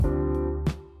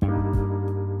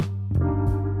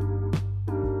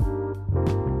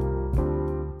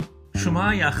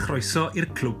Shwmai a chroeso i'r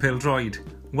Clwb Pêl-droed.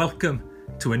 Welcome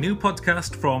to a new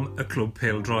podcast from a Clwb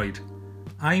Pêl-droed.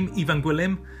 I'm Ifan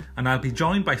Gwilym and I'll be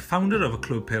joined by founder of a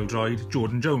Clwb Pêl-droed,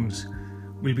 Jordan Jones.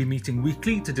 We'll be meeting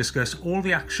weekly to discuss all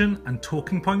the action and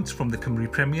talking points from the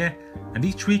Cymru Premier, and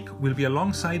each week we'll be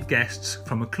alongside guests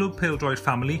from a Clwb Pêl-droed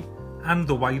family and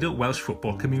the wider Welsh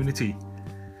football community.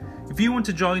 If you want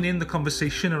to join in the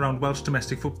conversation around Welsh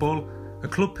domestic football, a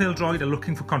Clwb Pêl-droed are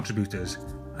looking for contributors,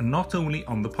 and not only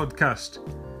on the podcast.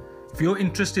 If you're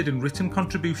interested in written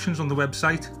contributions on the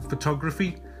website,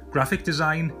 photography, graphic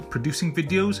design, producing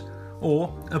videos, or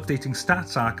updating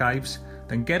stats archives,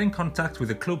 then get in contact with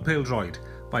the Clwb Pêl-droed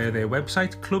via their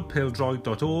website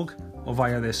clwbpêldroed.org or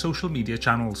via their social media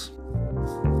channels.